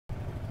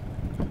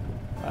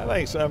I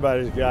think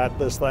somebody's got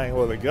this thing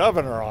with a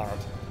governor on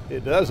it.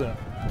 It doesn't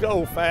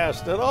go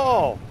fast at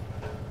all.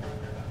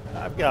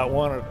 I've got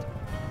one at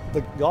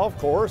the golf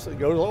course that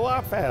goes a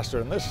lot faster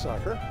than this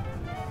sucker.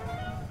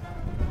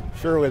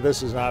 Surely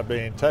this is not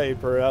being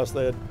taped, or else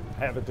they'd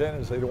have a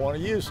tendency to want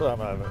to use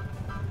some of it.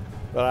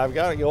 But I've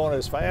got it going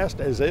as fast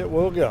as it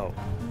will go.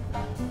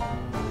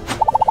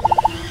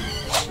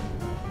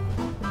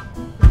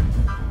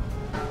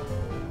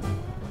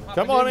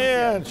 Come on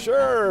in,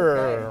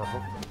 sure.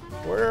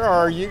 Where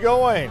are you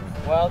going?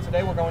 Well,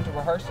 today we're going to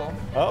rehearsal.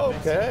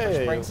 Okay.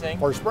 For Spring Sing.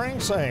 For Spring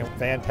Sing.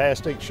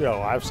 Fantastic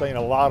show. I've seen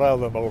a lot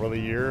of them over the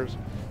years.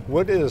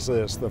 What is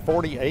this, the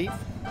 48th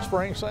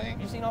Spring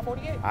Sing? You've seen all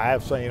 48? I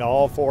have seen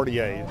all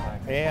 48.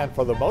 And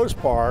for the most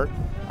part,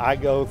 I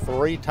go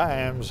 3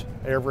 times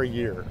every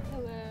year.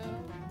 Hello.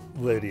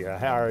 Lydia,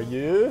 how are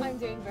you? I'm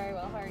doing very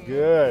well. How are you?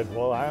 Good.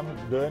 Well, I'm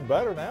doing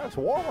better now. It's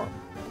warmer.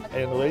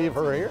 And leave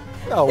her here?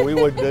 No, we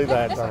wouldn't do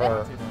that to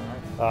her.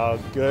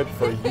 Good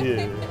for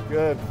you.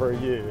 Good for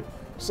you.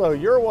 So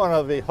you're one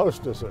of the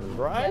hostesses,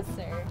 right? Yes,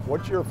 sir.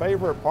 What's your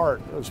favorite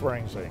part of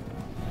Spring Sing?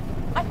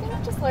 I think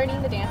just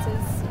learning the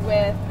dances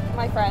with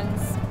my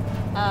friends.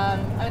 I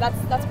mean,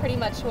 that's pretty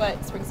much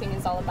what Spring Sing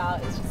is all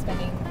about, is just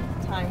spending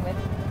time with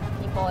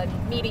people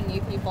and meeting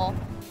new people.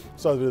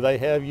 So do they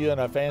have you in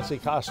a fancy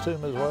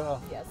costume as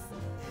well? Yes.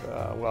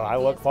 Well, I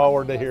look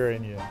forward to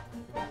hearing you.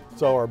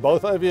 So are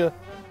both of you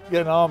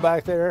getting on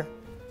back there?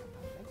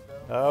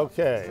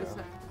 Okay.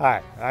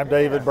 Hi, I'm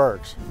David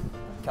Burks.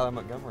 Keller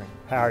Montgomery.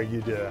 How are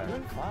you doing?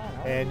 Doing fine.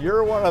 And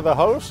you're one of the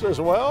hosts as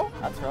well?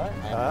 That's right,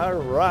 man.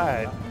 All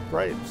right,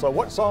 great. So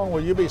what song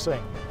will you be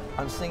singing?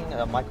 I'm singing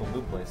a Michael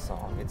Bublé's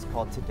song. It's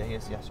called Today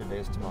is Yesterday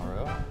is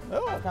Tomorrow.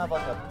 Oh. It's kind of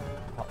like a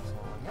pop song.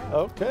 Yeah.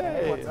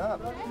 Okay. Hey, what's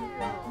up?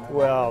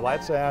 Well,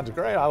 that sounds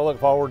great. I look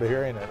forward to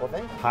hearing it. Well,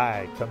 thank you.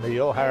 Hi,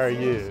 Camille. How are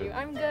you?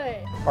 I'm good.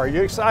 Are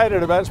you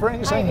excited about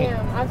Spring I Singing?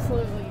 am,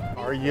 absolutely.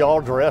 Are you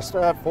all dressed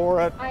up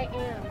for it? I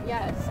am,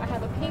 yes. I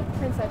have a pink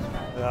princess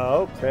dress.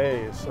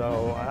 Okay,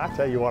 so I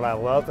tell you what, I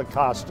love the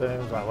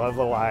costumes, I love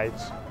the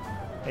lights,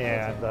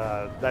 and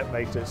that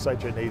makes it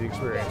such a neat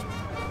experience.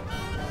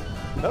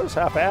 Notice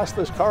how fast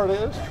this cart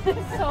is?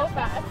 So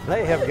fast.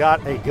 They have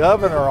got a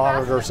governor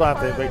on it or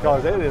something,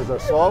 because it is the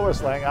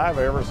slowest thing I've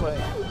ever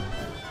seen.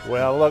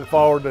 Well, look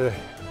forward to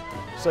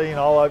seeing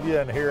all of you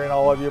and hearing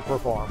all of you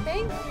perform.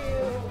 Thank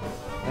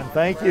you. And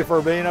thank you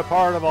for being a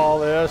part of all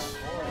this.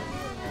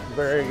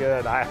 Very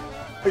good.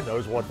 Who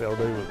knows what they'll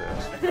do with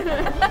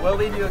this? We'll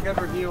leave you a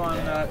good review on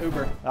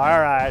Uber. All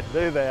right,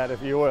 do that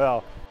if you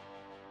will.